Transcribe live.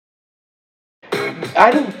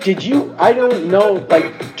I don't know,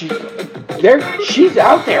 like, she's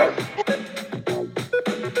out there.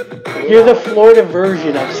 You're the Florida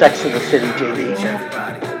version of Sex in the City, JD.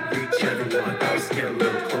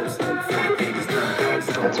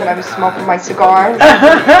 That's when I was smoking my cigars.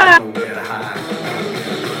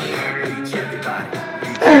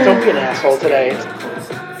 Don't be an asshole today.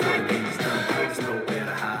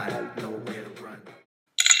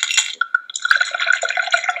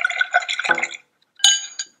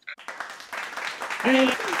 Hey,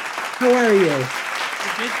 how are you?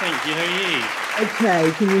 Good, thank you. How are you?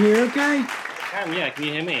 Okay, can you hear okay? I can, yeah. Can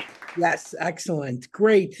you hear me? Yes, excellent.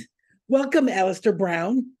 Great. Welcome, Alistair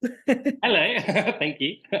Brown. Hello. Thank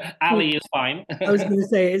you. Ali is fine. I was going to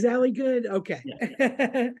say, is Ali good? Okay.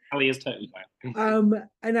 Yeah. Ali is totally fine.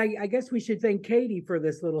 And I guess we should thank Katie for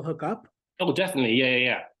this little hookup. Oh, definitely.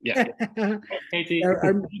 Yeah. Katie.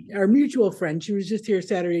 Our mutual friend, she was just here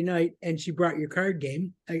Saturday night and she brought your card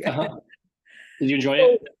game. Uh-huh. Did you enjoy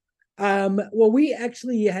it? Well, we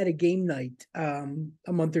actually had a game night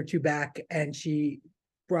a month or two back, and she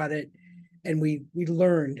brought it, and we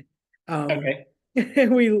learned. Okay.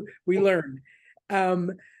 we learned.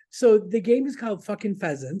 So the game is called Fucking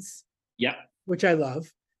Pheasants. Yeah. Which I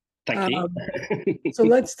love. Thank you. So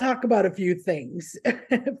let's talk about a few things.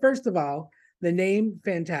 First of all, the name,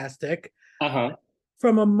 fantastic. Uh-huh.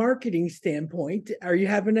 From a marketing standpoint, are you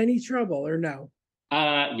having any trouble or no?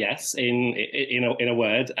 Yes, in a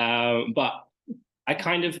word. But I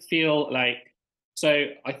kind of feel like, so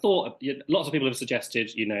I thought lots of people have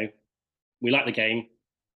suggested, we like the game.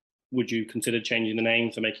 Would you consider changing the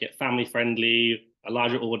name to make it family friendly, a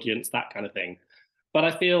larger audience, that kind of thing? But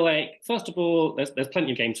I feel like, first of all, there's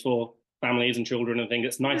plenty of games for families and children and things.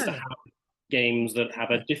 It's nice to have games that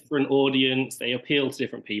have a different audience. They appeal to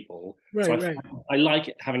different people. Right, so I like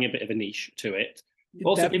it having a bit of a niche to it. It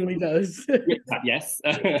also definitely does. Yes.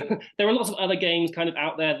 There are lots of other games kind of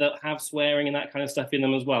out there that have swearing and that kind of stuff in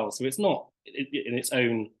them as well. So it's not in its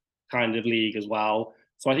own kind of league as well.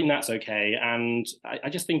 So I think that's okay. And I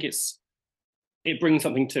just think it brings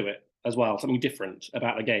something to it as well, something different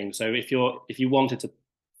about the game. So if you wanted to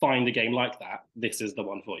find a game like that, this is the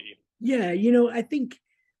one for you. Yeah, I think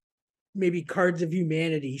maybe Cards of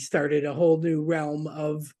Humanity started a whole new realm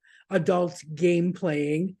of adult game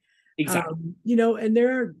playing. Exactly. And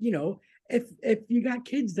there are, if you got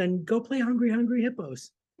kids, then go play Hungry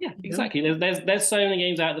Hippos. Yeah, exactly. There's so many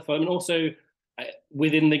games out at the moment. Also,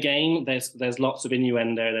 within the game, there's lots of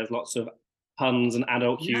innuendo. There's lots of puns and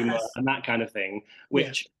adult humor and that kind of thing.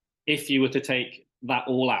 Which, if you were to take that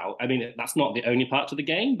all out, I mean, that's not the only part of the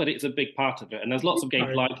game, but it's a big part of it. And there's lots of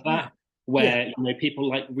games like that where people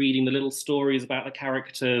like reading the little stories about the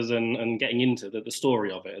characters and getting into the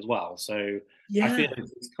story of it as well. So I feel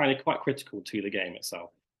it's kind of quite critical to the game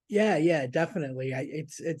itself. Yeah, definitely.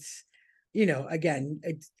 It's again,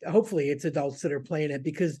 hopefully it's adults that are playing it,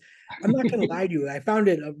 because I'm not going to lie to you, I found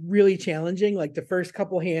it really challenging. Like the first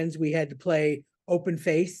couple hands, we had to play open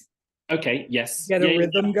face. Okay. Yes. Get a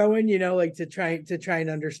rhythm going, like to try and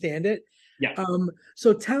understand it. Yeah.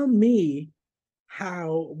 So tell me,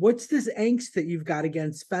 what's this angst that you've got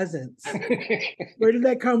against pheasants? Where did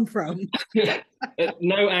that come from?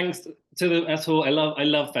 No angst to them at all. I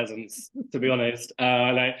love pheasants, to be honest.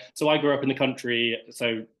 So I grew up in the country,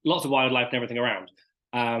 so lots of wildlife and everything around.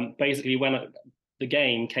 Basically, when the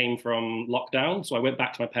game came from lockdown, so I went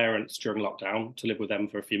back to my parents during lockdown to live with them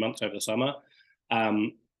for a few months over the summer.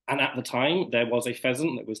 And at the time, there was a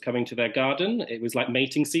pheasant that was coming to their garden. It was like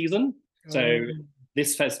mating season. So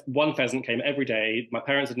this one pheasant came every day. My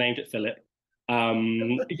parents had named it Philip.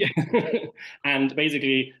 And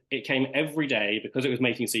basically it came every day because it was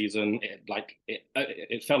mating season.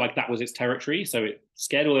 It felt like that was its territory, so it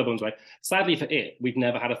scared all the other ones away. Sadly for it, we'd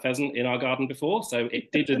never had a pheasant in our garden before, so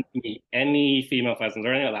it didn't meet any female pheasants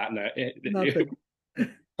or anything like that. No, it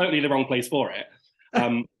totally the wrong place for it.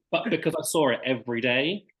 But because I saw it every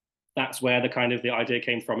day, that's where the idea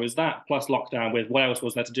came from. It was that plus lockdown with what else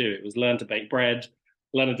was there to do? It was learn to bake bread,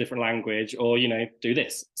 learn a different language, or do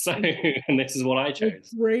this. So and this is what I chose.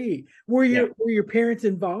 That's great. Were your parents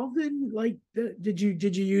involved in did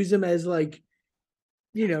you use them as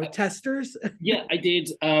testers? Yeah, I did.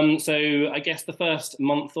 So I guess the first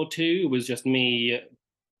month or two was just me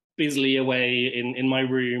busily away in my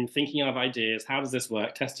room thinking of ideas. How does this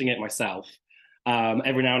work? Testing it myself.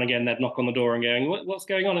 Every now and again they'd knock on the door and going, what's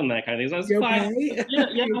going on in there, kind of things. I was fine. Okay?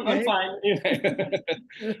 Yeah, I'm fine.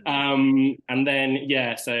 And then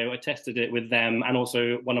so I tested it with them, and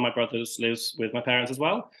also one of my brothers lives with my parents as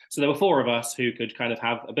well, so there were four of us who could kind of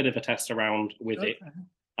have a bit of a test around with it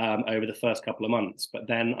over the first couple of months. But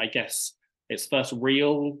then I guess its first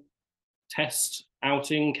real test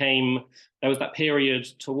outing came. There was that period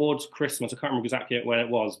towards Christmas. I can't remember exactly when it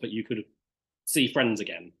was, but you could see friends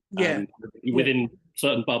again. Yeah. Within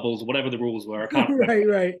certain bubbles, whatever the rules were. I can't.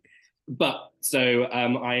 Right. But so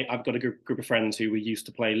I've got a group of friends who we used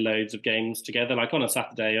to play loads of games together, like on a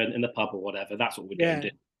Saturday in the pub or whatever. That's what we'd go and do.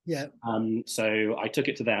 Yeah. So I took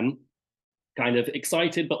it to them, kind of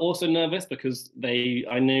excited but also nervous because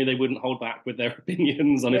I knew they wouldn't hold back with their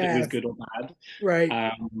opinions on if it was good or bad. Right.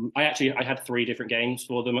 I had 3 different games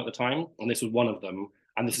for them at the time, and this was one of them,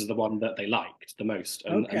 and this is the one that they liked the most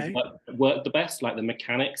and worked the best, like the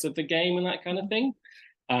mechanics of the game and that kind of thing.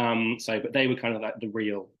 But they were kind of like the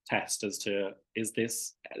real test as to, is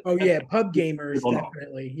this pub gamers,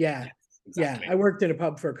 definitely. Yeah. Yes, exactly. I worked in a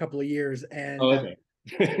pub for a couple of years, and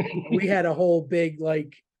we had a whole big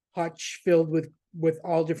like hutch filled with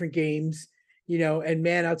all different games, and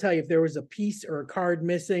man, I'll tell you, if there was a piece or a card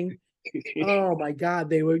missing, oh my God,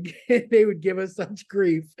 they would give us such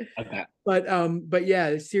grief. Okay. But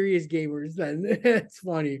yeah, serious gamers then. It's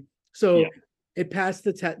funny. So it passed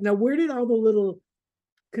the test. Now, where did all the little,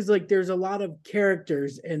 because like there's a lot of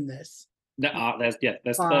characters in this. There's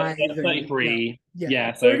 33. So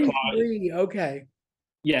 33, okay.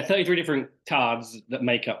 Yeah, 33 different cards that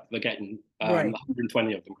make up the game.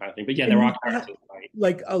 120 of them kind of thing. But yeah, there are characters.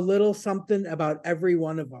 Like a little something about every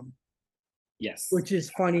one of them. Yes. Which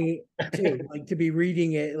is funny too, like to be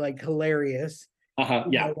reading it, like hilarious.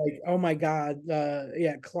 Like, oh my God,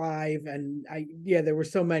 Clive, and there were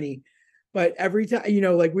so many. But every time,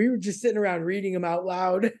 like we were just sitting around reading them out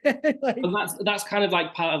loud. That's kind of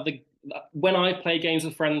like part of when I play games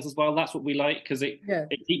with friends as well, that's what we like, because it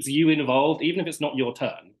keeps you involved, even if it's not your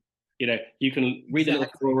turn. You can read a little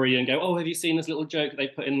story and go, oh, have you seen this little joke they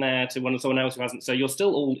put in there to someone else who hasn't? So you're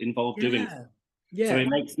still all involved doing it. Yeah. So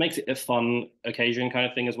it makes it a fun occasion kind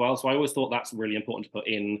of thing as well. So I always thought that's really important to put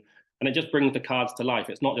in. And it just brings the cards to life.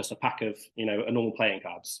 It's not just a pack of, a normal playing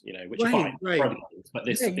cards, which are fine. Right. But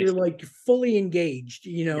you're like fully engaged,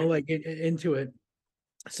 like into it.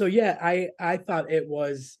 So yeah, I thought it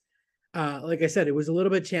was, like I said, it was a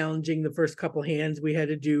little bit challenging. The first couple hands we had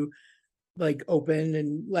to do, like open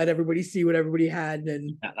and let everybody see what everybody had,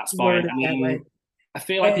 and that's fine. I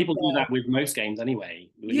feel like people do that with most games anyway.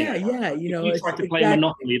 If you try to play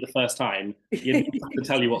Monopoly the first time, you'd have to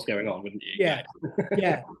tell you what's going on, wouldn't you?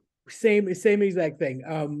 Yeah. Same exact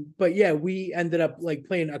thing. But yeah, we ended up like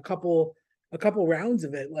playing a couple rounds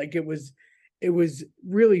of it. Like it was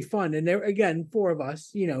really fun. And there again, 4 of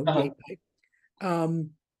us, gameplay.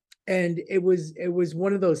 And it was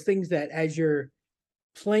one of those things that as you're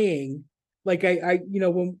playing, like I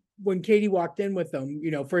when Katie walked in with them,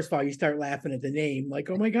 first of all, you start laughing at the name, like,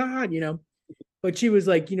 oh my God, but she was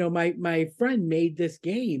like, my friend made this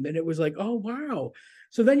game, and it was like, oh wow.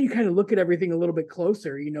 So then you kind of look at everything a little bit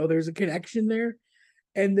closer, there's a connection there,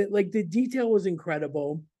 and that like the detail was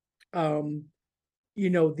incredible. The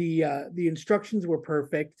instructions were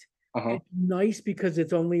perfect. It's nice because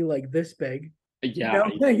it's only like this big.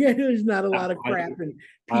 There's not a lot of crap and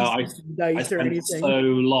pieces and dice or anything. So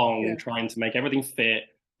long trying to make everything fit.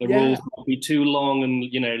 The rules won't be too long, and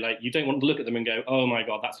like you don't want to look at them and go, "Oh my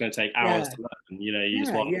God, that's going to take hours to learn." You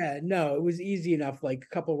just want. No, it was easy enough. Like a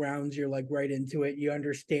couple rounds, you're like right into it. You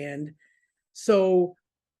understand. So,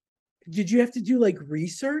 did you have to do like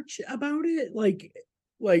research about it? Like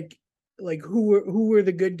who were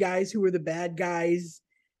the good guys? Who were the bad guys?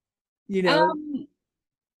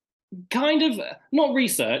 Kind of not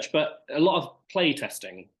research, but a lot of play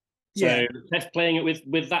testing. So playing it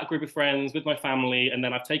with that group of friends, with my family, and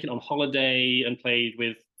then I've taken it on holiday and played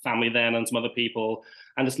with family then and some other people.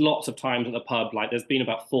 And there's lots of times at the pub, like there's been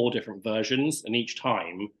about 4 different versions, and each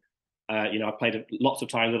time, I've played lots of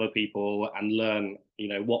times with other people and learn,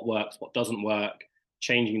 what works, what doesn't work,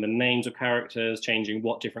 changing the names of characters, changing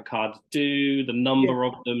what different cards do, the number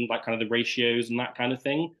of them, like kind of the ratios and that kind of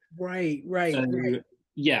thing. Right. So,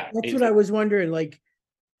 yeah, that's what I was wondering. Like,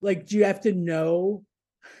 do you have to know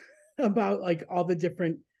about like all the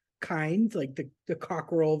different kinds, like the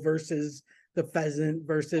cockerel versus the pheasant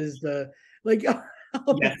versus the like? There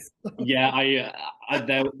have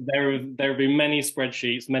been many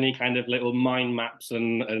spreadsheets, many kind of little mind maps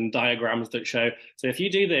and diagrams that show. So if you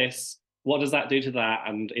do this, what does that do to that?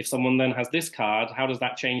 And if someone then has this card, how does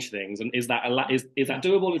that change things? And is that that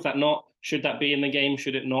doable? Is that not? Should that be in the game?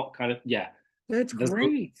 Should it not? Kind of That's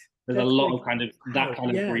great. There's a lot of kind of that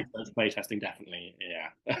kind of research play testing, definitely.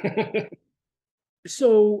 Yeah.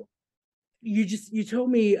 So you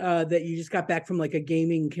told me that you just got back from like a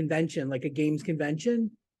gaming convention, like a games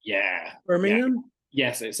convention. Yeah. Birmingham?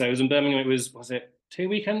 Yes. So it was in Birmingham. Was it 2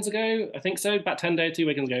 weekends ago? I think so. About 10 days, 2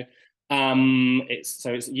 weekends ago. It's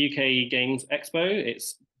UK Games Expo.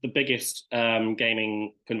 It's the biggest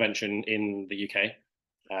gaming convention in the UK.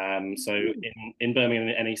 So in Birmingham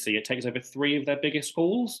and NEC, it takes over 3 of their biggest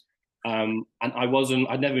halls. And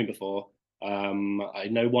I'd never been before. I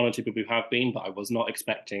know 1 or 2 people who have been, but I was not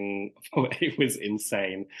expecting. It was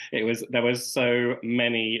insane. There was so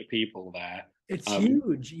many people there. It's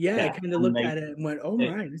huge. Yeah, I Yeah, kind of looked at it and went, "Oh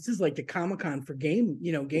my, this is like the Comic-Con for game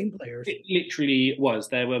players." it literally was.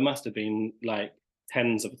 Must have been like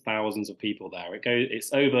tens of thousands of people there.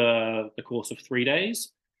 It's over the course of 3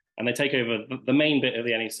 days, and they take over the main bit of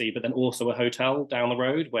the NEC, but then also a hotel down the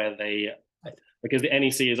road where because the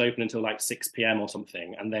NEC is open until like 6 p.m. or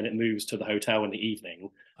something, and then it moves to the hotel in the evening.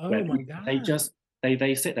 Oh my God.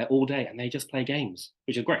 They sit there all day and they just play games,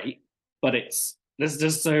 which is great. But there's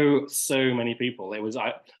just so many people.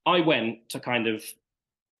 I went to kind of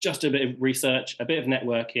just a bit of research, a bit of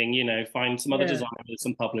networking, find some other designers,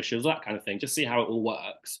 some publishers, that kind of thing, just see how it all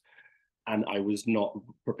works. And I was not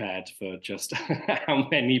prepared for just how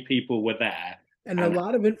many people were there. And a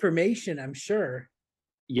lot of information, I'm sure.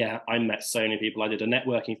 Yeah, I met so many people. I did a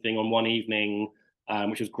networking thing on one evening,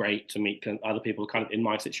 which was great to meet other people kind of in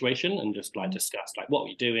my situation and just like discuss like what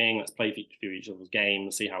we're doing. Let's play through each other's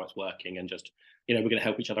games, see how it's working, and just we're going to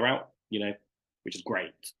help each other out, which is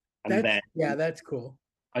great. And that's cool.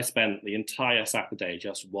 I spent the entire Saturday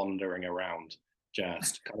just wandering around,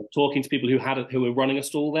 just kind of talking to people who were running a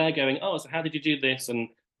stall there, going, "Oh, so how did you do this? And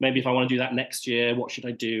maybe if I want to do that next year, what should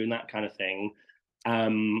I do?" And that kind of thing.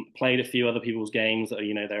 Played a few other people's games that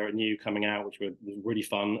they're new coming out, which was really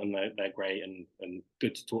fun, and they're great and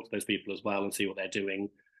good to talk to those people as well and see what they're doing.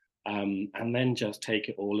 And then just take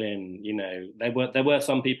it all in. There were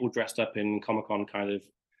some people dressed up in Comic-Con kind of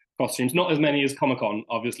costumes, not as many as Comic-Con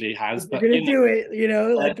obviously has, but you're gonna do it,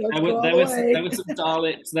 like there was some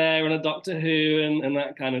Daleks there and a Doctor Who and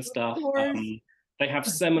that kind of stuff. They have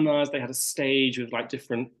seminars. They had a stage with like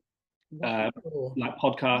different like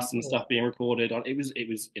podcasts and stuff being recorded on. It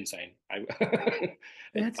was insane.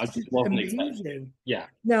 That's I just wasn't amazing. expecting. Yeah.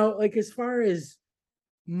 Now, like as far as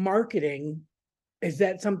marketing, is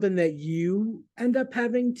that something that you end up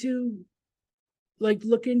having to like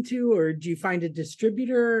look into, or do you find a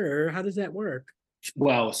distributor, or how does that work?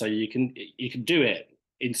 Well, so you can do it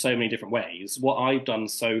in so many different ways. What I've done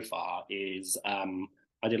so far is I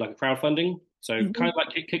did like a crowdfunding, so kind of like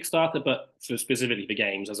Kickstarter, but specifically for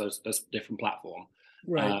games as a different platform.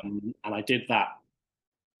 Right. And I did that.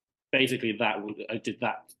 Basically,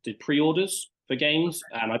 did pre-orders for games,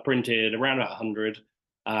 and I printed around about 100,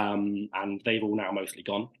 and they've all now mostly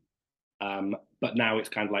gone. But now it's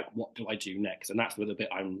kind of like, what do I do next? And that's where the bit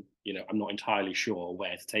I'm not entirely sure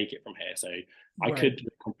where to take it from here. So I could do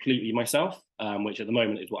it completely myself, which at the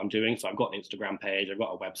moment is what I'm doing. So I've got an Instagram page, I've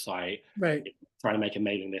got a website, trying to make a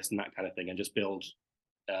mailing list and that kind of thing, and just build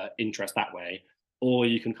interest that way. Or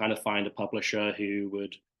you can kind of find a publisher who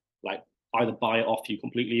would like either buy it off you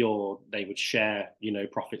completely, or they would share,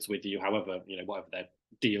 profits with you, however, whatever their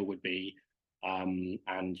deal would be.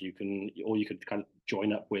 And you could kind of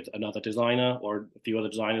join up with another designer or a few other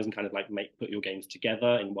designers and kind of like put your games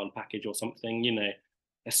together in one package or something.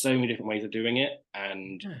 There's so many different ways of doing it,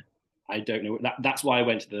 and I don't know. That's why I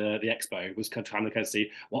went to the expo, was kind of trying to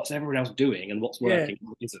see what's everyone else doing and what's working and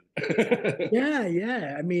what isn't.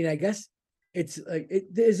 Yeah. I mean, I guess it's like,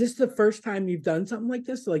 is this the first time you've done something like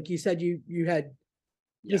this? Like you said, you had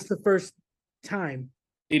this the first time.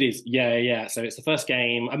 It is, yeah. So it's the first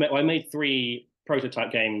game. I made 3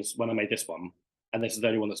 prototype games when I made this one, and this is the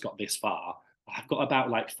only one that's got this far. I've got about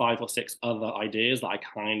like 5 or 6 other ideas that I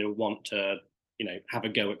kind of want to, have a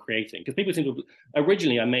go at creating. Because people seem to,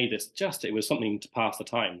 originally I made this it was something to pass the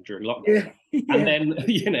time during lockdown. And then,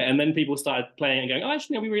 and then people started playing and going, "Oh,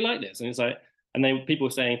 actually, we really like this." And it's like, and then people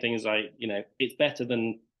were saying things like, it's better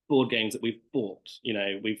than board games that we've bought.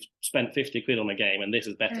 We've spent 50 quid on a game, and this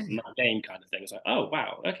is better than that game, kind of thing. It's like, oh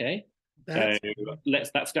wow, okay.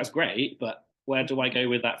 That's great, but where do I go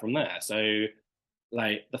with that from there? So,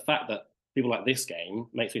 like, the fact that people like this game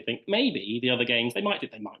makes me think maybe the other games they might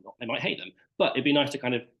not, they might hate them, but it'd be nice to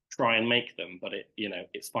kind of try and make them. But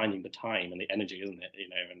it's finding the time and the energy, isn't it?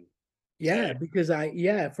 And because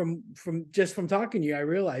from talking to you, I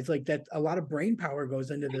realized like that a lot of brain power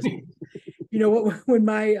goes into this.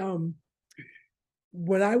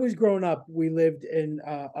 When I was growing up, we lived in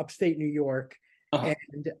upstate New York,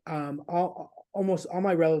 and almost all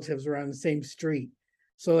my relatives were on the same street.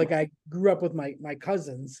 So like I grew up with my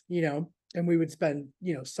cousins, and we would spend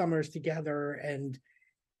summers together, and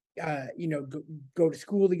go to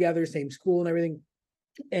school together, same school and everything.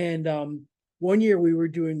 And one year we were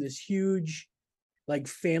doing this huge like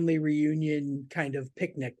family reunion kind of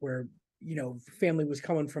picnic where family was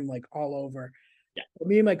coming from like all over. Yeah.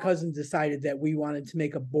 Me and my cousins decided that we wanted to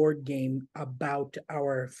make a board game about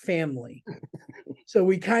our family. So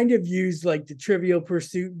we kind of used like the Trivial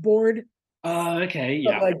Pursuit board. Okay,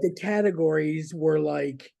 But yeah. like the categories were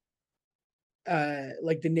like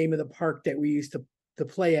the name of the park that we used to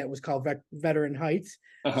play at was called Veteran Heights.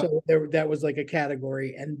 Uh-huh. So there that was like a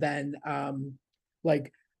category. And then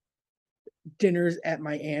like dinners at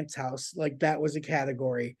my aunt's house, like that was a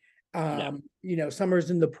category. Yeah. Summers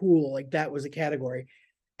in the pool, like that was a category.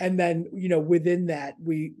 And then within that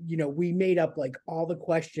we made up like all the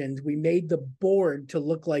questions. We made the board to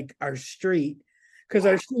look like our street, because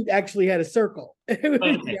our street actually had a circle.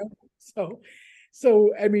 Okay.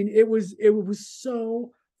 So I mean it was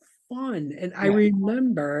so fun. And I Yeah.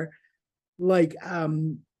 remember like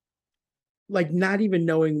not even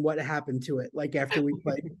knowing what happened to it, like after we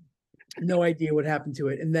played. No idea what happened to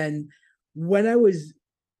it. And then when I was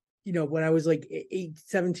like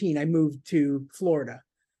 17, I moved to Florida.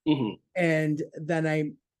 Mhm. And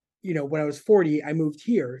then when I was 40, I moved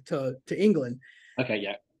here to England. Okay,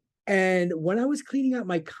 yeah. And when I was cleaning out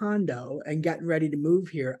my condo and getting ready to move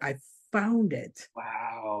here, I found it.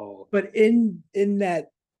 Wow. But in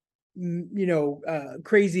that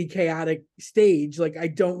crazy chaotic stage, like I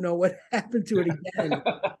don't know what happened to it again.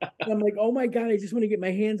 I'm like, oh my God, I just want to get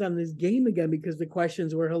my hands on this game again, because the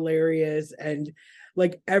questions were hilarious and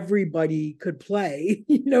like everybody could play.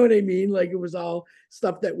 You know what I mean? Like it was all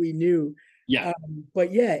stuff that we knew. Yeah.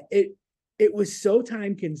 But yeah, it was so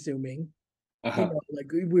time consuming. Uh-huh.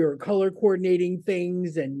 Like we were color coordinating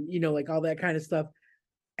things and like all that kind of stuff.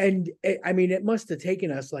 And I mean, it must have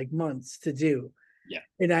taken us like months to do. Yeah.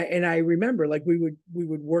 And I remember like we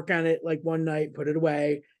would work on it like one night, put it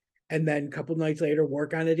away, and then a couple nights later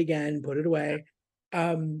work on it again, put it away.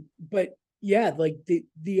 But yeah, like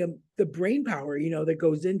the brain power that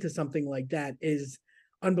goes into something like that is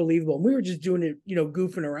unbelievable. And we were just doing it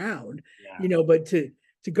goofing around. Yeah. But to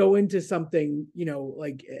go into something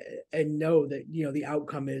like and know that the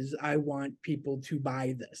outcome is, I want people to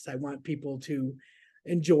buy this, I want people to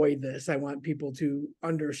enjoy this, I want people to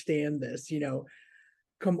understand this,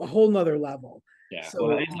 come a whole nother level. Yeah. So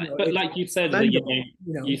Well, it's like, but it's like you said, that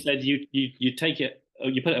commendable, you said you take it,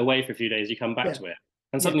 you put it away for a few days, you come back yeah, to it,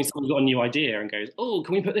 and yeah, suddenly someone's got a new idea and goes, "Oh,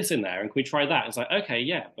 can we put this in there? And can we try that?" It's like, okay,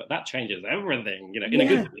 yeah, but that changes everything, in a good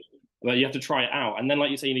yeah, way. But you have to try it out, and then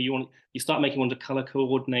like you say, you start making one to color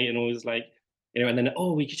coordinate and always like, and then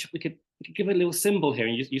we could give it a little symbol here,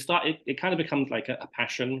 and you start it kind of becomes like a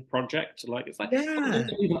passion project. Like it's like, oh, yeah,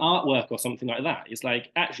 even artwork or something like that. It's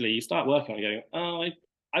like actually you start working on it going, oh,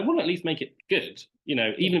 I want to at least make it good,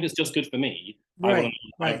 even if it's just good for me. I want to right,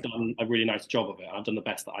 know I've right. done a really nice job of it. I've done the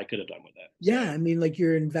best that I could have done with it. Yeah, I mean, like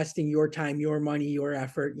you're investing your time, your money, your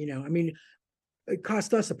effort. I mean, it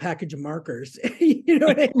cost us a package of markers. You know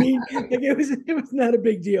what I mean? Like it was not a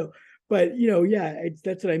big deal. But yeah,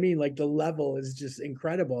 that's what I mean. Like the level is just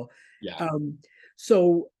incredible. Yeah.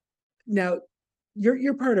 So now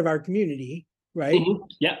you're part of our community, right? Mhm.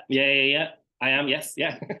 Yeah. Yeah. Yeah. Yeah. I am. Yes.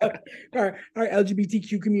 Yeah. Our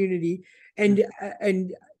LGBTQ community. And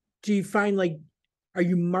do you find like, are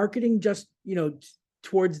you marketing just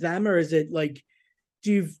towards them, or is it like,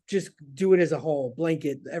 do you just do it as a whole,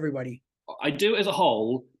 blanket everybody? I do it as a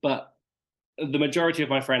whole, but the majority of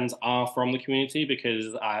my friends are from the community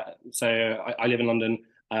because I live in London,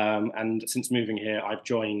 and since moving here, I've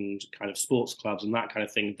joined kind of sports clubs and that kind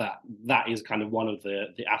of thing. That is kind of one of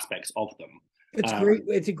the aspects of them. It's Um, great.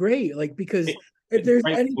 It's great. Like, because it, if it's there's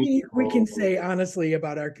great for anything we can people. say honestly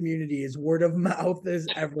about our community, is word of mouth is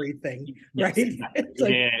everything, right? Yes, exactly. It's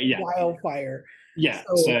like Yeah, yeah, wildfire. yeah.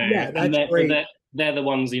 So So yeah, and that's great. they're the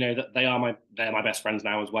ones that they're my best friends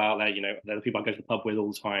now as well. They're the people I go to the pub with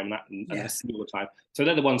all the time and I Yeah. see all the time. So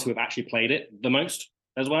they're the ones who have actually played it the most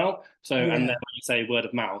as well. So and then Yeah. when you say word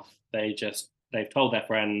of mouth, they've told their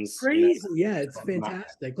friends. Crazy. Yeah, it's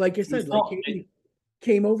fantastic. Like I said, It's like not. Katie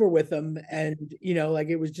came over with them, and like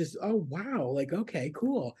it was just, oh wow, like okay,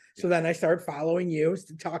 cool. So then I started following you,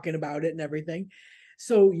 talking about it and everything.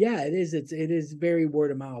 So yeah, it is very word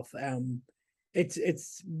of mouth.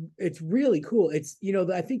 It's really cool. It's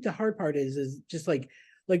I think the hard part is just like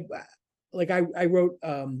I wrote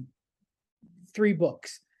 3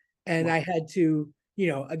 books, and I had to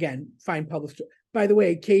again find publisher. By the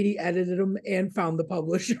way, Katie edited them and found the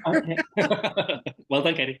publisher. Okay. Well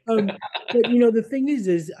done, Katie. But the thing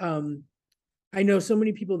is I know so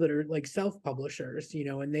many people that are like self-publishers,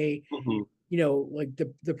 and they Mhm. like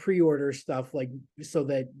the pre-order stuff, like so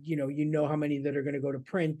that how many that are going to go to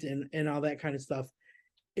print and all that kind of stuff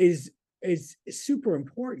is super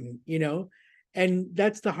important. And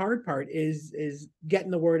that's the hard part is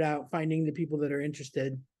getting the word out, finding the people that are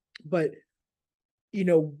interested. But you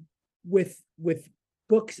know, with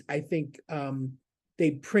books, I think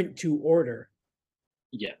they print to order.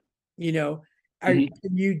 Yeah. You know, Mhm.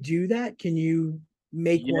 can you do that? Can you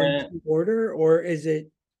make one Yeah. to order, or is it?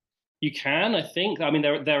 You can, I think. I mean,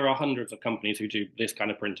 there are hundreds of companies who do this kind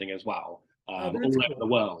of printing as well, Oh, all that's over the cool.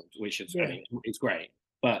 world, which is, I Yeah. mean, it's great.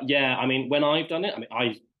 But yeah, I mean, when I've done it, I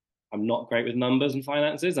mean, I'm not great with numbers and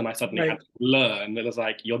finances, and I suddenly had Right. to learn that it was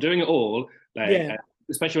like you're doing it all, like, Yeah.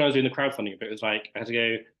 especially when I was doing the crowdfunding. But it was like I had to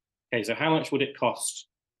go, okay, so how much would it cost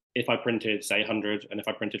if I printed, say, 100, and if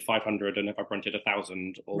I printed 500, and if I printed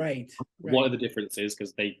 1,000, or Right. what Right. are the differences?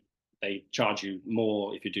 Because they charge you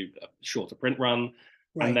more if you do a shorter print run.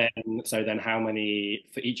 And Right. then how many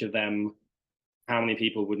for each of them, how many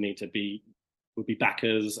people would be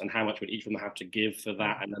backers, and how much would each of them have to give for Right.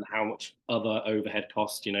 that, and then how much other overhead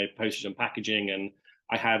costs, postage and packaging. And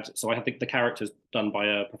I had the characters done by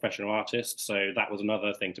a professional artist, so that was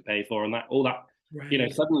another thing to pay for, and that all that,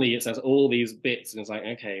 Right. suddenly it says all these bits, and it's like,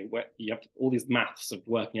 okay, you have all these maths of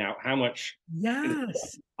working out how much.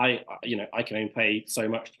 Yes. I can only pay so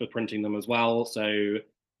much for printing them as well. So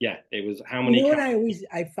yeah, it was how You many. know what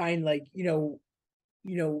I find, like,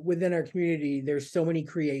 within our community, there's so many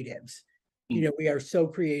creatives. We are so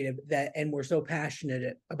creative and we're so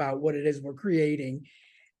passionate about what it is we're creating.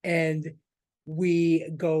 And we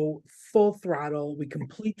go full throttle, we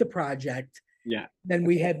complete the project, Yeah. then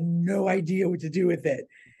we have no idea what to do with it.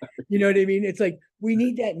 You know what I mean? It's like we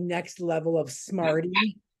need that next level of smarty,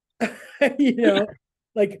 you know,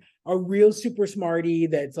 like a real super smarty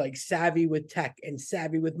that's like savvy with tech and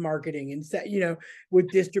savvy with marketing and with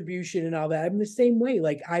distribution and all that. I'm the same way.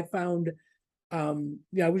 Like I found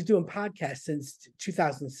I was doing podcasts since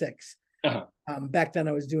 2006. Uh-huh. Back then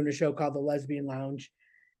I was doing a show called The Lesbian Lounge,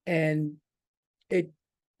 and it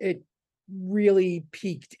it really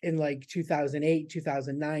peaked in like 2008,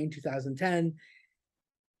 2009, 2010,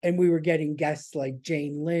 and we were getting guests like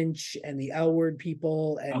Jane Lynch and the L Word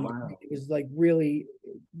people, Oh and wow. it was like really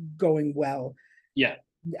going well. Yeah.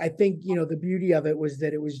 I think the beauty of it was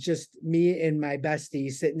that it was just me and my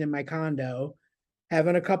bestie sitting in my condo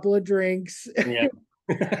having a couple of drinks Yeah.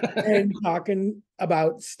 and talking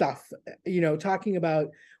about stuff, talking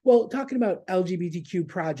about LGBTQ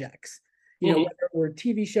projects, Mhm. whether it were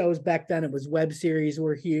TV shows. Back then it was web series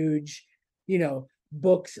were huge,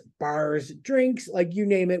 books, bars, drinks, like you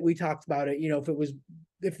name it, we talked about it.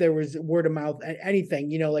 If there was word of mouth, anything,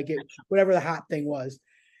 whatever the hot thing was.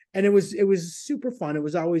 And it was super fun. It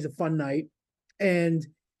was always a fun night. And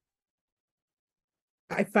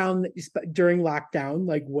I found that during lockdown,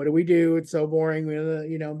 like, what do we do? It's so boring,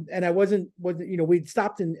 and I wasn't, we'd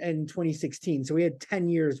stopped in 2016. So we had 10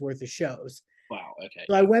 years worth of shows. Wow. Okay.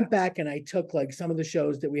 So I Yeah. went back and I took like some of the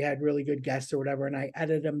shows that we had really good guests or whatever, and I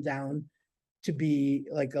edited them down to be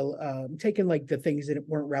like taking like the things that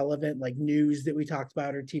weren't relevant, like news that we talked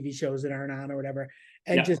about or TV shows that aren't on or whatever,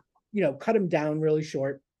 and Yeah. just, cut them down really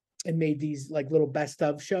short and made these like little best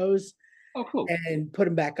of shows Oh, cool. and put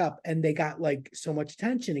them back up, and they got like so much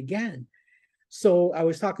attention again. So I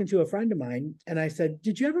was talking to a friend of mine and I said,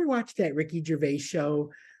 did you ever watch that Ricky Gervais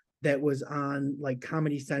show that was on like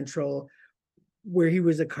Comedy Central, where he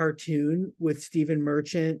was a cartoon with Stephen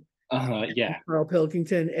Merchant and Yeah. Carl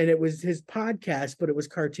Pilkington, and it was his podcast, but it was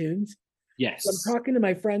cartoons? So I'm Yes. talking to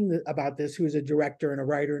my friend about this, who's a director and a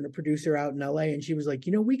writer and a producer out in LA, and she was like,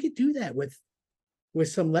 we could do that with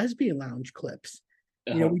some lesbian lounge clips.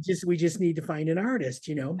 Uh-huh. We just need to find an artist.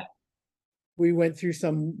 We went through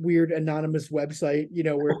some weird anonymous website,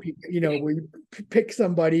 where people, we pick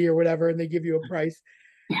somebody or whatever, and they give you a price.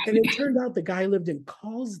 And it turned out the guy lived in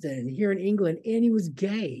Carlsden here in England, and he was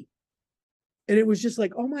gay. And it was just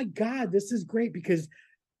like, oh my God, this is great, because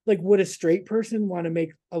like, would a straight person want to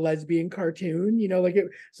make a lesbian cartoon?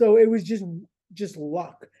 So it was just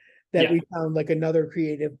luck that Yeah. we found like another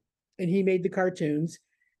creative, and he made the cartoons.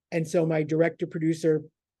 And so my director producer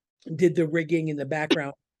did the rigging in the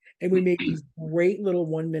background, and we made these great little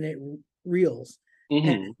 1 minute reels.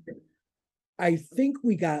 And Hmm. I think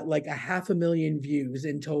we got like 500,000 views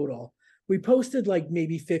in total. We posted like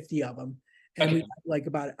maybe 50 of them, and we Okay. got like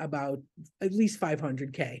about at least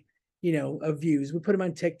 500K, of views. We put them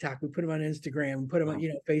on TikTok, we put them on Instagram, we put them on,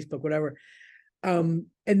 Wow. Facebook, whatever. And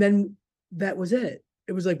then that was it.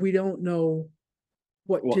 It was like, we don't know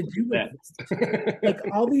what What to to do do with this. Like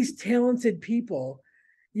next? all these talented people,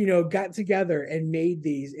 got together and made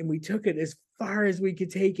these, and we took it as far as we could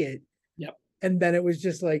take it. Yep. And then it was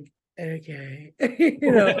just like, okay,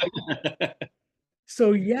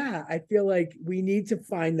 so yeah, I feel like we need to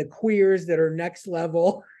find the queers that are next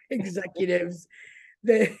level, executives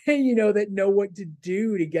that that know what to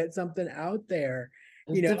do to get something out there.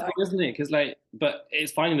 It's difficult, isn't it? Because but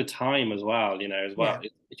it's finding the time as well. Yeah.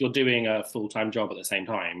 If you're doing a full-time job at the same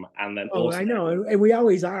time, and then Oh, also, I know, and we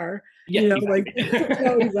always are. yeah, Like exactly. we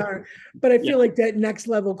always are. But I Yeah. feel like that next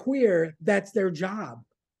level queer, that's their job.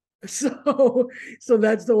 So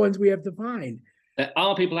that's the ones we have to find. There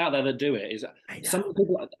are people out there that do it. Is I some know.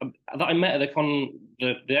 people that I met at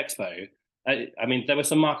the expo. I mean, there were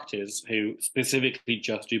some marketers who specifically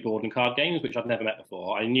just do board and card games, which I've never met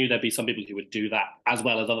before. I knew there'd be some people who would do that as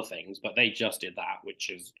well as other things, but they just did that, which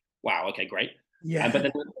is wow. Okay, great. Yeah. But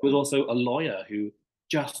then there was also a lawyer who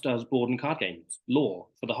just does board and card games, law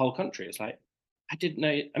for the whole country. It's like I didn't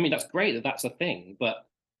know. I mean, that's great that that's a thing, but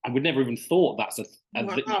I would never even thought that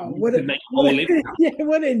Wow. you could make a whole living. Yeah,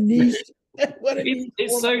 what a niche. What a niche.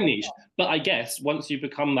 It's so niche. But I guess once you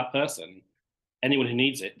become that person, anyone who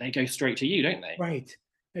needs it, they go straight to you, don't they? Right.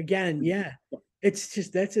 Again, yeah. It's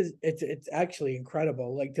just it's actually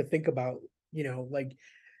incredible. Like to think about, like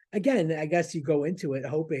again, I guess you go into it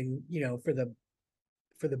hoping,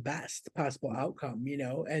 for the best possible outcome,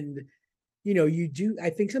 and you do. I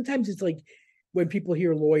think sometimes it's like when people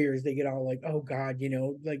hear lawyers, they get all like, oh God,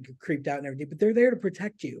 like creeped out and everything, but they're there to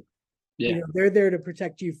protect you. Yeah. They're there to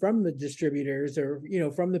protect you from the distributors or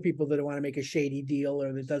from the people that want to make a shady deal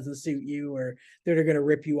or that doesn't suit you or that are going to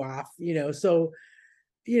rip you off. So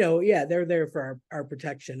yeah, they're there for our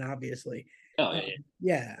protection, obviously. Oh yeah, yeah.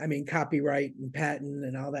 Yeah, I mean copyright and patent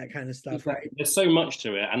and all that kind of stuff, Exactly. right? There's so much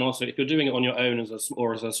to it, and also if you're doing it on your own as a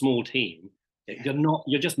small team, Yeah.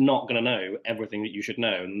 you're just not going to know everything that you should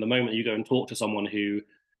know. And the moment you go and talk to someone who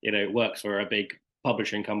works for a big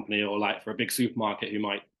publishing company or like for a big supermarket who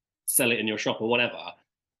might sell it in your shop or whatever,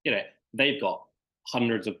 you know they've got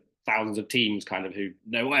hundreds of thousands of teams kind of who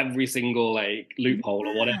know every single like loophole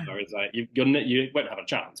or Yeah. whatever. It's like you won't have a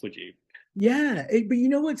chance, would you? Yeah,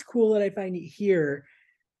 but what's cool that I find here,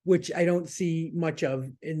 which I don't see much of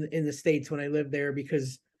in the States when I live there,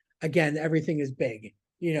 because again, everything is big,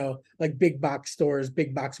 like big box stores,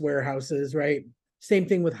 big box warehouses, right? Same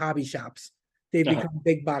thing with hobby shops. They become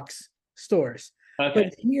big box stores. Okay.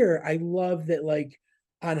 But here, I love that like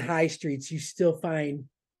on high streets, you still find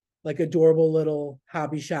like adorable little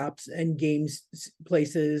hobby shops and games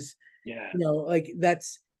places, Yeah. like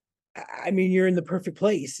that's I mean, you're in the perfect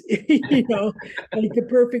place, like the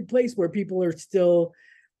perfect place where people are still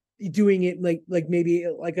doing it like maybe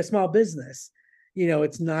like a small business.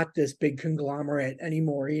 It's not this big conglomerate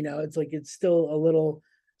anymore. It's like it's still a little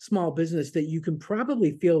small business that you can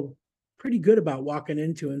probably feel pretty good about walking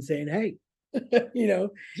into and saying, "Hey,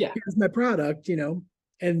 Yeah. here's my product,"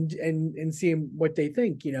 and seeing what they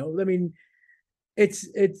think. I mean, it's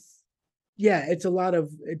yeah, it's a lot of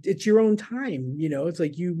it's your own time. It's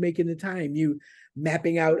like you making the time, you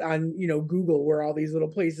mapping out on Google where all these little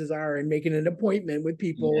places are and making an appointment with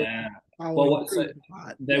people, Yeah. Well, following through with the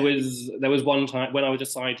plot. there Yeah. was one time when I was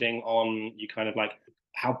deciding on you kind of like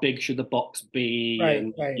how big should the box be, Right,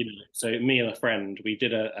 and right. so me and a friend we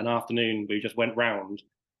did an afternoon. We just went round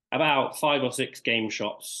about 5 or 6 game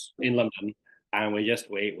shops in London, and we just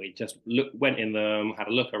went in them, had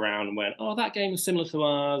a look around, and went, oh, that game is similar to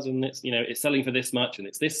ours, and it's selling for this much, and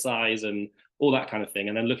it's this size, and all that kind of thing.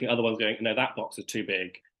 And then looking at other ones, going, no, that box is too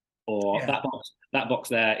big, or Yeah. that box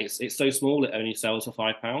there, it's so small it only sells for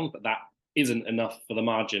 £5, but that isn't enough for the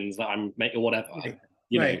margins that I'm making or whatever. Right.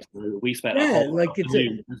 Right. So we spent a Yeah, whole like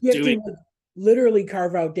afternoon just you have to doing. like, literally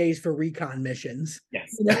carve out days for recon missions.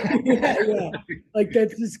 Yes. Yeah, yeah. Like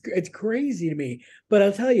that's just it's crazy to me. But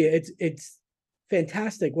I'll tell you, it's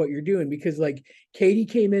fantastic what you're doing, because like Katie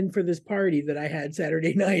came in for this party that I had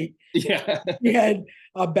Saturday night. Yeah. She had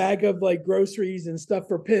a bag of like groceries and stuff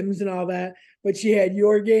for Pims and all that, but she had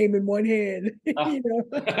your game in one hand.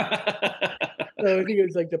 So I think it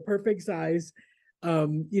was like the perfect size,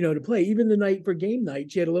 to play. Even the night for game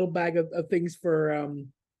night, she had a little bag of things for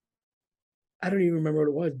I don't even remember what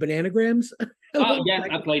it was, bananagrams. Oh yeah,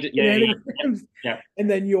 I played it. Yeah, yeah, yeah, Bananagrams. yeah. And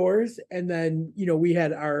then yours, and then we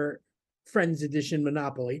had our friends edition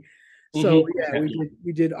Monopoly. So yeah, Yeah.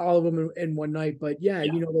 we did all of them in one night. But yeah,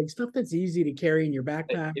 Yeah. like stuff that's easy to carry in your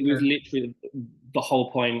backpack. It was literally the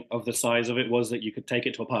whole point of the size of it was that you could take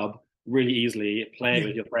it to a pub really easily, play it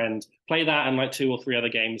with your friends, play that and like 2 or 3 other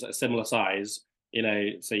games at a similar size.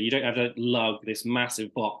 So you don't have to lug this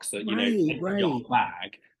massive box that takes Right, your whole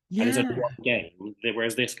bag, and it's only yeah, one game.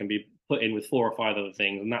 Whereas this can be put in with 4 or 5 other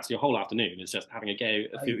things, and that's your whole afternoon. It's just having a few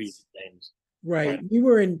right. easy games. Right.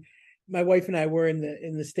 Right. My wife and I were in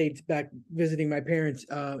the States back visiting my parents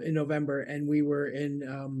in November, and we were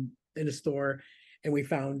in a store, and we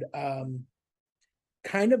found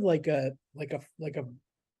kind of like a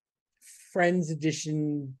Friends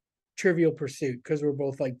edition Trivial Pursuit because we're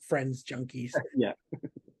both like Friends junkies. Yeah.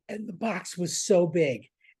 And the box was so big.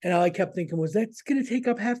 And all I kept thinking was, that's gonna take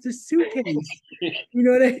up half the suitcase. You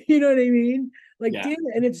know what I mean? Like, Yeah. damn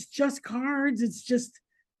it. And it's just cards. It's just,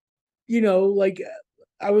 like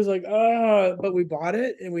I was like, but we bought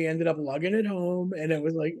it and we ended up lugging it home. And it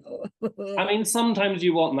was like, I mean, sometimes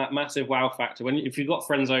you want that massive wow factor if you've got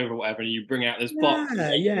friends over or whatever, and you bring out this box, and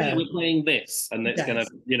say, yeah. we're playing this, and it's gonna,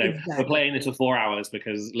 Yes, we're playing this for 4 hours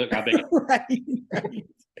because look how big it is. right.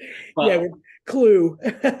 But Clue.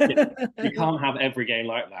 you can't have every game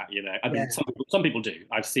like that, I mean, some people do.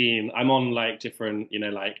 I'm on like different,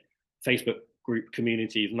 like Facebook group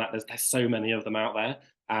communities, and that there's so many of them out there,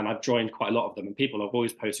 and I've joined quite a lot of them, and people are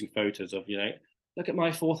always posting photos of, look at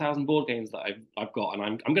my 4,000 board games that I've got, and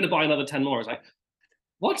I'm going to buy another 10 more. It's like,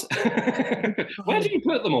 what? Where do you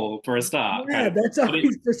put them all for a start? Yeah, that's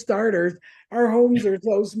always for starters. Our homes are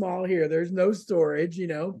so small here. There's no storage,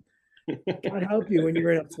 God help you when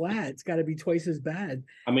you're in a flat. It's got to be twice as bad.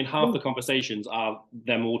 I mean, half the conversations are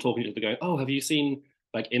them all talking to each other going, oh, have you seen,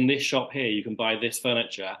 like, in this shop here, you can buy this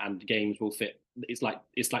furniture and games will fit. It's like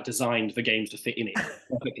designed for games to fit in it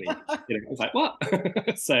perfectly. It's like, what?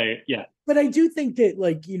 So, yeah. But I do think that,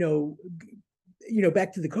 like,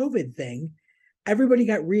 back to the COVID thing, everybody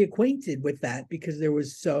got reacquainted with that because there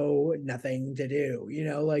was so nothing to do,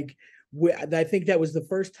 like I think that was the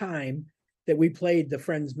first time that we played the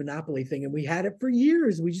Friends Monopoly thing, and we had it for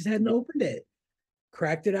years. We just hadn't opened it,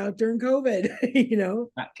 cracked it out during COVID.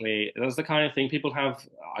 Exactly. That's the kind of thing people have.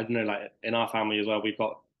 I don't know, like in our family as well, we've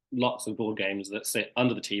got lots of board games that sit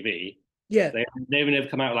under the TV. Yeah, they even never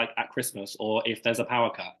come out like at Christmas or if there's a power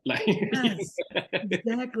cut. Like, yes,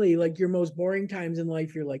 exactly. Like your most boring times in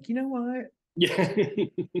life, you're like, you know what? Yeah.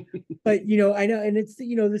 But I know, and it's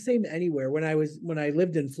the same anywhere. When I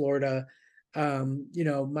lived in Florida,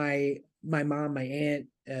 my mom, my aunt,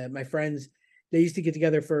 my friends, they used to get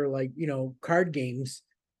together for like card games,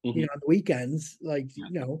 on the weekends. Like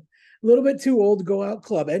a little bit too old to go out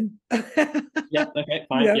clubbing. Yeah. Okay.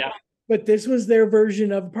 Fine. Yeah. But this was their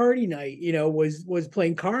version of party night. Was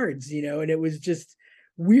playing cards. And it was just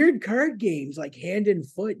weird card games like Hand and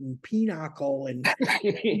Foot and Pinochle and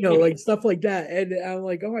like stuff like that. And I'm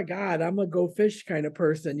like, oh my God, I'm a go fish kind of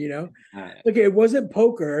person. Like it wasn't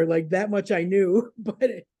poker, like that much I knew,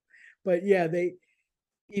 but yeah, they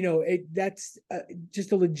that's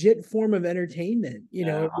just a legit form of entertainment.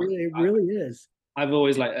 It really is. I've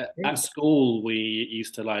always like at school we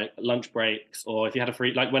used to like lunch breaks, or if you had a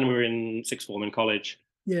free, like when we were in sixth form in college,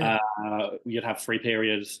 you'd have free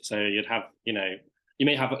periods. So you'd have you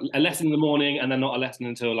may have a lesson in the morning and then not a lesson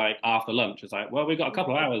until like after lunch. It's like, well, we've got a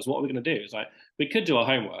couple of hours. What are we going to do? It's like, we could do our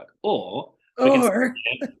homework, or we can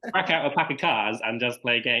crack out a pack of cards and just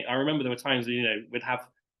play a game. I remember there were times we'd have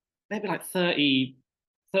maybe like 30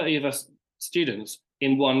 of us students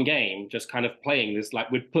in one game, just kind of playing this, like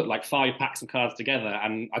we'd put like 5 packs of cards together,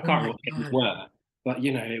 and I can't remember what the games were. But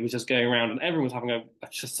it was just going around, and everyone was having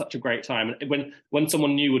just such a great time. And when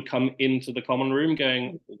someone new would come into the common room,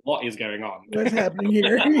 going, "What is going on? What's happening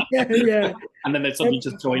here?" Yeah. And then they'd suddenly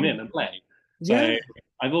just join in and play. So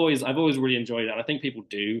I've always really enjoyed it. And I think people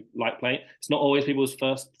do like playing. It's not always people's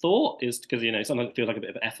first thought, is because sometimes it feels like a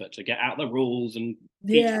bit of effort to get out the rules and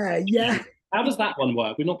how does that one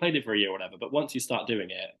work? We've not played it for a year or whatever, but once you start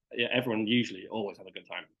doing it, everyone usually always has a good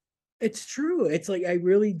time. It's true. It's like, I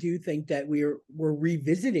really do think that we're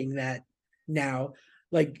revisiting that now.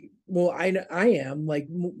 Like, well, I am like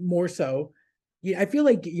more so. I feel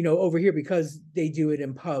like, over here, because they do it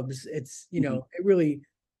in pubs, it's, it really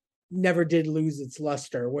never did lose its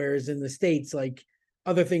luster. Whereas in the States, like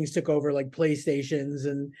other things took over, like PlayStations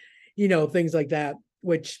and, things like that,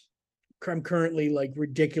 which I'm currently like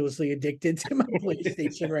ridiculously addicted to my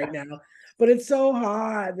PlayStation right now. But it's so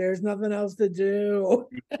hot. There's nothing else to do.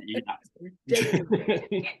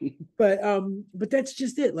 But that's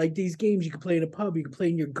just it. Like these games you can play in a pub, you can play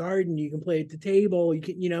in your garden, you can play at the table, you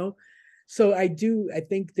can, So I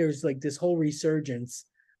think there's like this whole resurgence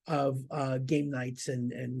of game nights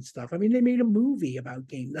and stuff. I mean, they made a movie about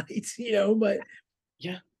game nights, but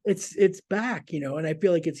yeah, it's back, and I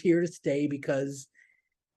feel like it's here to stay because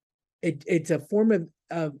it's a form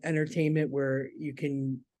of entertainment where you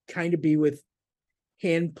can kind of be with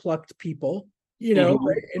hand-plucked people,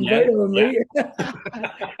 invite them,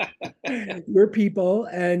 your people,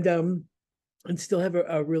 and still have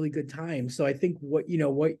a really good time. So I think what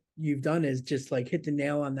you've done is just like hit the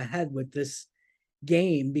nail on the head with this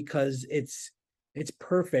game, because it's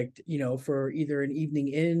perfect, for either an evening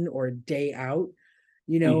in or a day out.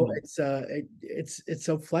 It's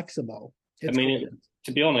so flexible.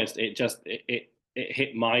 To be honest, it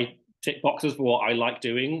hit my tick boxes for what I like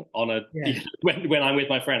doing on a Yeah. when I'm with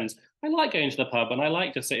my friends. I like going to the pub and I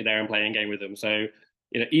like just sitting there and playing a game with them. So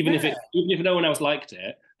even Yeah. if no one else liked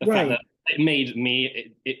it, the fact Right. that it made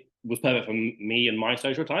me it was perfect for me and my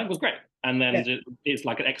social time was great. And then Yeah. it's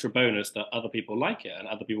like an extra bonus that other people like it and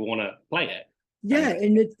other people want to play it. Yeah,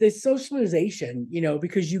 and it's the socialization,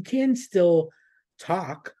 because you can still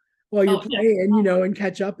talk while you're Oh yeah, playing, and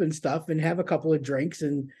catch up and stuff and have a couple of drinks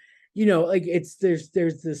and like there's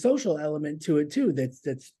the social element to it too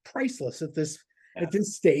that's priceless yeah, at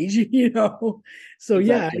this stage, So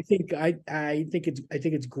yeah, exactly. I think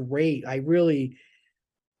it's great. I really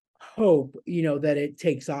hope that it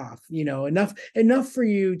takes off, enough for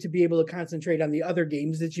you to be able to concentrate on the other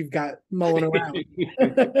games that you've got mulling around.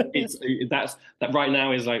 it's that right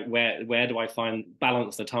now is like where do I find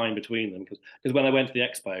balance the time between them? Because when I went to the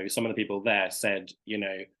expo, some of the people there said,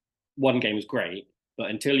 one game is great, but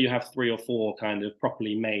until you have 3 or 4 kind of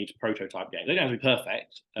properly made prototype games, they don't have to be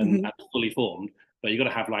perfect and, Mhm. and fully formed, but you've got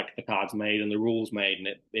to have like the cards made and the rules made and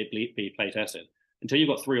it be play tested. Until you've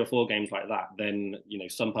got 3 or 4 games like that, then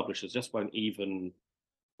some publishers just won't even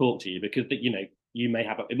talk to you because you may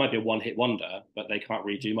have it might be a one-hit wonder, but they can't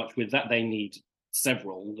really do much with that. They need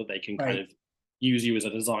several that they can kind Right. of use you as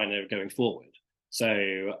a designer going forward.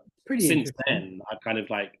 So Pretty since interesting. then, I've kind of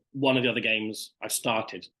like one of the other games I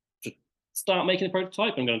started to start making a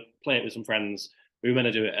prototype. I'm going to play it with some friends. We were going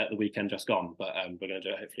to do it at the weekend just gone, but we're going to do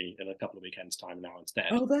it hopefully in a couple of weekends time now instead.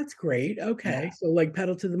 Oh, that's great. Yeah. Okay. So like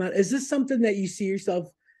pedal to the metal. Is this something that you see yourself,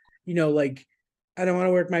 like I don't want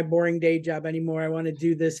to work my boring day job anymore. I want to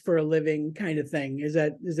do this for a living kind of thing. Is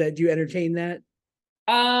that do you entertain that?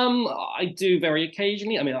 I do very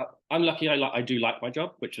occasionally. I mean, I'm lucky. I do like my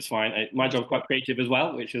job, which is fine. My That's job's quite creative as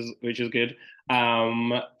well, which is good.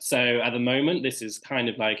 So at the moment, this is kind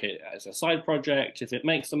of like as a side project. If it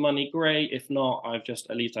makes some money, great. If not,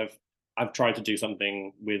 at least I've tried to do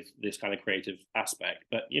something with this kind of creative aspect.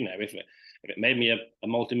 But if it made me a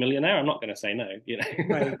multimillionaire, I'm not going to say no.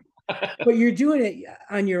 right. But you're doing it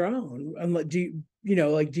on your own. Do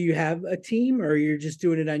like do you have a team or you're just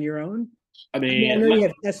doing it on your own? I I mean, I mean, know you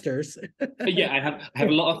have testers. yeah, I have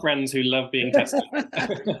a lot of friends who love being tested.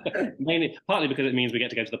 Mainly, partly because it means we get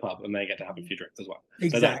to go to the pub and they get to have a few drinks as well.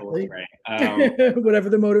 So that's always Exactly. great. Whatever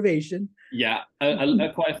the motivation. Yeah,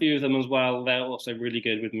 quite a few of them as well. They're also really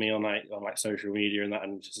good with me on social media and that,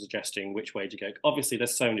 and just suggesting which way to go. Obviously,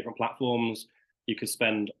 there's so many different platforms. You could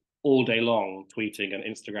spend all day long tweeting and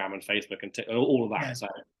Instagram and Facebook and all of Yeah. that. So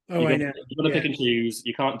Oh, I know. you got to Yeah. pick and choose.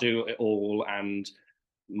 You can't do it all, and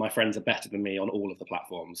my friends are better than me on all of the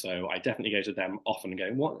platforms. So I definitely go to them often and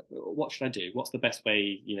go, what should I do? What's the best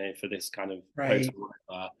way, for this kind of post?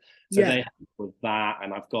 Right. So Yeah. they help with that.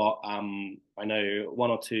 And I've got I know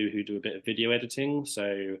 1 or 2 who do a bit of video editing.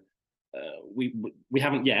 So we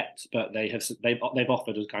haven't yet, but they've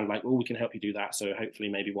offered as kind of like, well, we can help you do that. So hopefully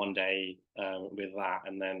maybe one day with that.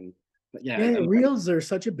 And then but yeah, Yeah, I reels are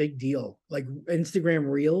such a big deal. Like Instagram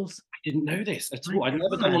reels. didn't know this at My all. I'd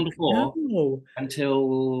never done God, one I before know.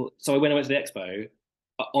 until when I went to the expo,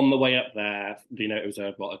 on the way up there, it was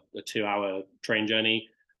a 2-hour train journey,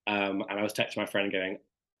 and I was texting my friend going,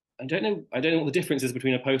 I don't know what the difference is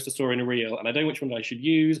between a poster story and a reel, and I don't know which one I should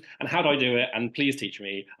use, and how do I do it? And please teach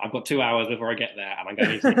me. I've got 2 hours before I get there, and I'm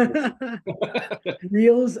going to.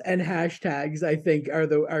 Reels and hashtags, I think, are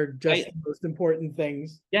just I, the most important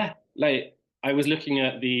things. yeah, like I was looking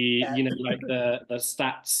at the Yeah. like the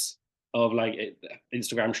stats of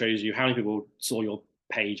Instagram shows you how many people saw your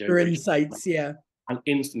page Your over each. insights, yeah. And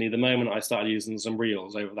instantly, the moment I started using some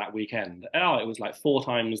reels over that weekend, it was like 4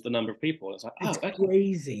 times the number of people. It's like, oh, It's okay,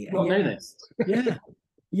 crazy. I did not know Yeah. this. Yeah.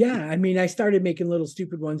 Yeah. I mean, I started making little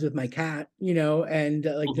stupid ones with my cat, and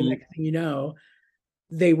like the Mhm. next thing you know,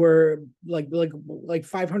 they were like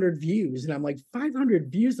 500 views, and I'm like 500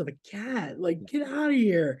 views of a cat, like get out of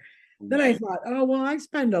here. Then I No, thought, oh well, I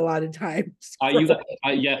spend a lot of time I use that.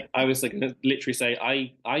 scrolling. Yeah, I was like, gonna literally say,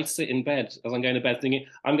 I sit in bed as I'm going to bed thinking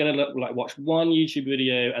I'm going to watch one YouTube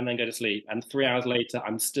video and then go to sleep, and 3 hours later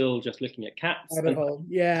I'm still just looking at cats. Rabbit And hole.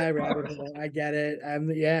 Yeah, rabbit hole. I get it.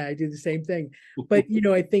 Yeah, I do the same thing. But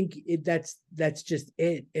I think that's just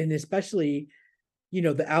it. And especially,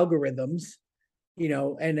 the algorithms,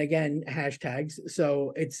 and again, hashtags.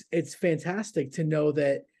 So it's fantastic to know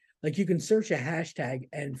that like you can search a hashtag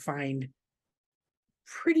and find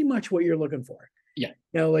pretty much what you're looking for. yeah,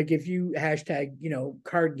 Like if you hashtag,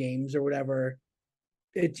 card games or whatever,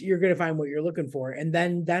 you're gonna find what you're looking for. And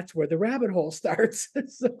then that's where the rabbit hole starts.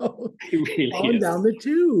 So it really falling is. down the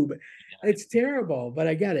tube. It's terrible, but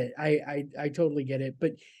I get it. I totally get it.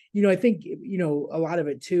 But I think a lot of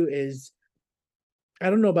it too is I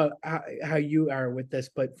don't know about how you are with this,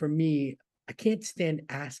 but for me, I can't stand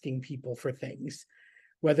asking people for things,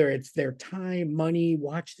 whether it's their time, money,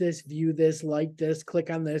 watch this, view this, like this, click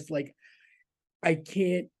on this. Like, I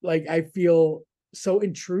can't, like, I feel so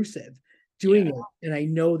intrusive doing Yeah. it. And I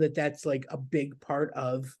know that that's like a big part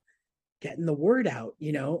of getting the word out,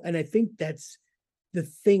 and I think that's the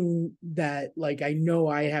thing that like I know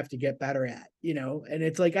I have to get better at, and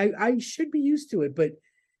it's like I should be used to it, but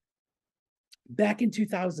back in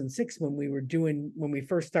 2006 when we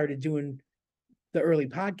first started doing the early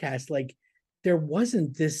podcast, like there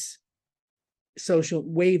wasn't this social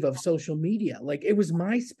wave of social media. Like it was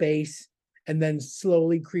MySpace and then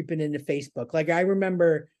slowly creeping into Facebook. Like I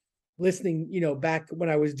remember listening, back when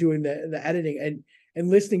I was doing the editing and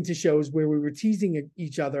listening to shows where we were teasing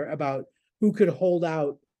each other about who could hold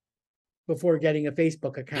out before getting a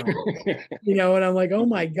Facebook account. And I'm like, oh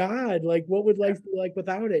my God, like what would life be like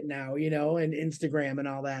without it now, and Instagram and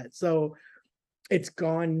all that. So it's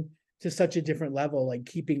gone to such a different level. Like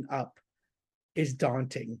keeping up is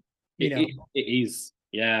daunting, It is,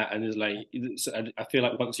 yeah, and it's like I feel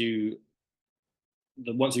like once you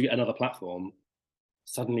get another platform,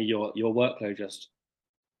 suddenly your workload just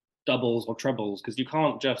doubles or trebles because you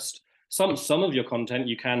can't just some of your content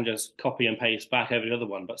you can just copy and paste back over the other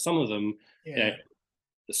one, but some of them, Yeah.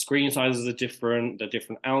 the screen sizes are different, the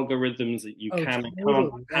different algorithms that you Oh, can and can't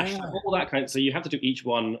totally. hash, Yeah. all that kind of, so you have to do each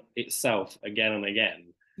one itself again and again.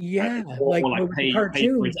 Yeah. Or like With the pay for a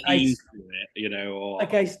cartoons, team to do it, or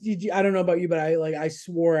I don't know about you, but I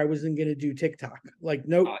swore I wasn't going to do TikTok. Like,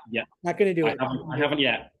 nope, yeah, not going to do it. I haven't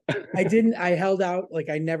yet. I didn't, I held out. Like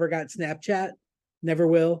I never got Snapchat, never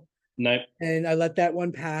will. No. And I let that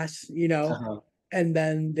one pass, Uh-huh. and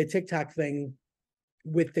then the TikTok thing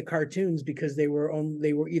with the cartoons, because they were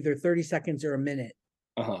either 30 seconds or a minute.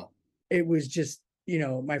 Uh-huh. It was just,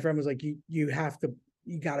 my friend was like, you got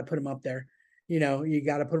to put them up there. You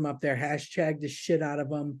got to put them up there, hashtag the shit out of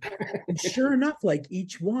them. And sure enough, like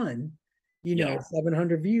each one, Yeah.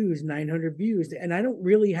 700 views, 900 views. And I don't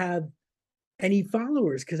really have any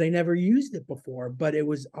followers because I never used it before, but it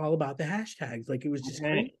was all about the hashtags. Like it was just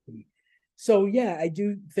Okay. crazy. So yeah, I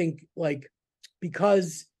do think like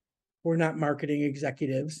because we're not marketing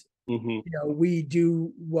executives, Mm-hmm. we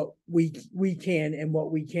do what we can and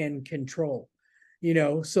what we can control,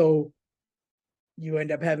 so you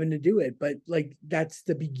end up having to do it. But like that's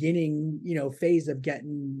the beginning, phase of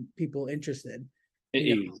getting people interested. It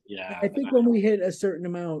You is, yeah. I think when we hit a certain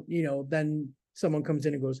amount, then someone comes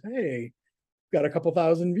in and goes, "Hey, got a couple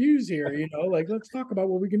thousand views here, like let's talk about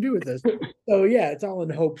what we can do with this." So yeah, it's all in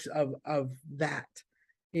hopes of that,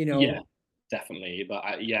 Yeah, definitely.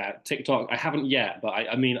 But yeah, TikTok, I haven't yet, but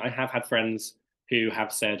I mean, I have had friends who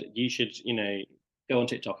have said you should, go on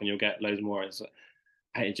TikTok and you'll get loads more.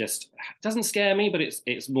 It just doesn't scare me, but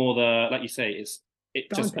it's more the, like you say,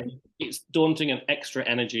 daunting. it's daunting and extra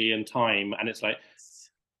energy and time, and it's like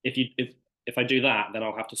if I do that, then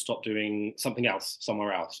I'll have to stop doing something else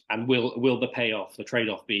somewhere else. And will the payoff, the trade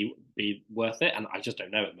off, be worth it? And I just don't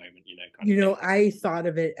know at the moment, kind of thing. I thought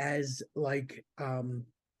of it as like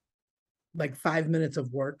 5 minutes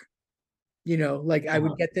of work. Like I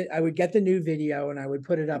would get the new video and I would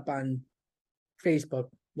put it up on Facebook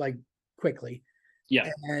like quickly. Yeah.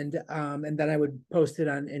 And then I would post it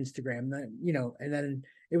on Instagram. Then, and then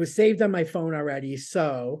it was saved on my phone already.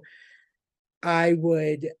 So I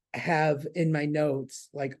would have in my notes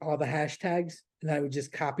like all the hashtags and I would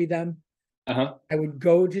just copy them. Uh-huh. I would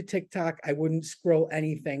go to TikTok. I wouldn't scroll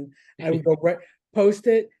anything. I would go right, post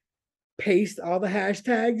it, paste all the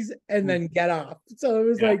hashtags, and then get off. So it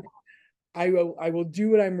was Yeah. like, I will do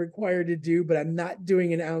what I'm required to do, but I'm not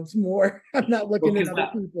doing an ounce more. I'm not looking at other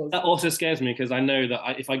people's. That also scares me because I know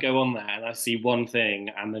that if I go on there and I see one thing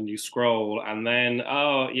and then you scroll and then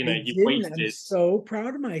you've I'm wasted. so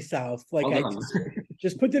proud of myself. Like Well I done.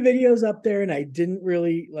 just put the videos up there and I didn't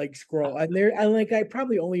really like scroll. And I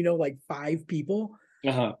probably only know like 5 people,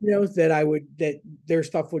 Uh-huh. that their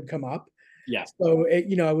stuff would come up. Yeah. So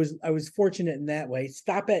I was fortunate in that way.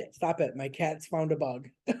 Stop it. My cat's found a bug.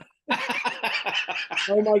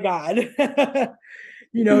 Oh my God.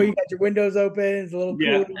 You got your windows open, it's a little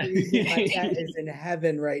Yeah. cool. My cat is in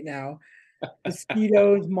heaven right now.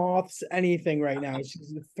 Mosquitoes, moths, anything right now.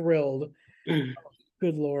 She's thrilled.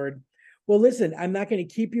 Good Lord. Well, listen, I'm not going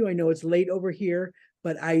to keep you. I know it's late over here,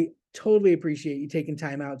 but I totally appreciate you taking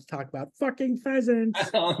time out to talk about fucking pheasants.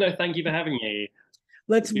 Oh no, thank you for having me.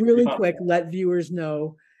 Let's really quick let viewers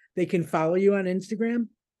know they can follow you on Instagram.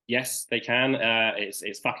 Yes, they can.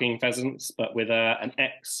 It's fucking pheasants, but with an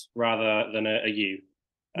X rather than a U.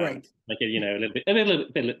 Right. Make it, a little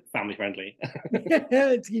bit family friendly.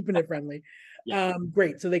 It's keeping it friendly. Yeah.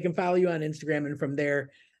 Great. So they can follow you on Instagram, and from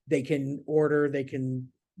there they can order, they can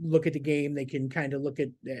look at the game, they can kind of look at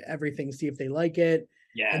everything, see if they like it.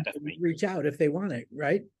 Yeah, and definitely. reach out if they want it,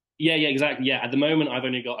 right? Yeah, exactly. Yeah, at the moment I've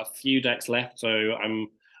only got a few decks left, so I'm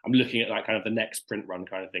looking at like kind of the next print run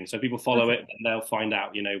kind of thing. So if people follow it, and they'll find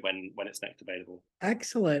out, when it's next available.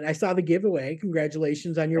 Excellent. I saw the giveaway.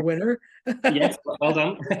 Congratulations on your winner. Yes, well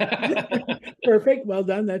done. Perfect. Well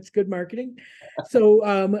done. That's good marketing. So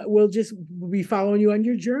we'll be following you on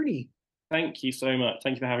your journey. Thank you so much.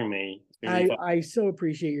 Thank you for having me. It's been really fun. I so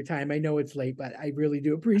appreciate your time. I know it's late, but I really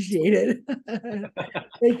do appreciate it.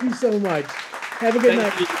 Thank you so much. Have a good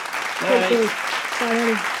night. Bye. Bye,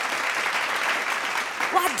 honey.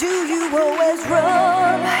 Why do you always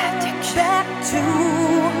run back to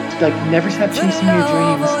Like, never stop chasing your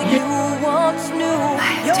dreams. you once knew?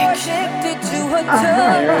 You're addicted to her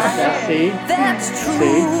There's that, touch. see? That's true.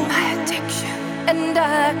 See? My addiction. And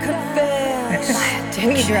I confess,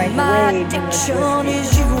 We drank my way too much addiction whiskey.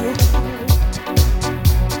 is you.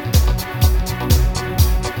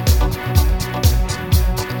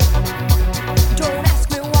 Don't ask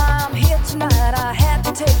me why I'm here tonight. I had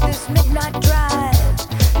to take this midnight drive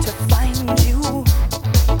to find you.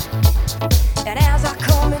 And as I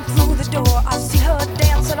come in through the door, I see her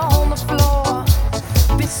dancing on the floor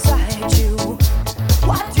beside you.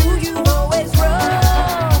 Why do you always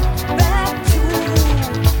run back to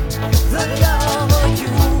the lover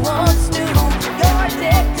you once knew? You're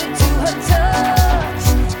addicted to her touch.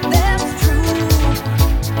 That's true.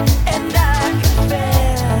 And I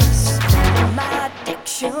confess, my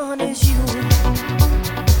addiction is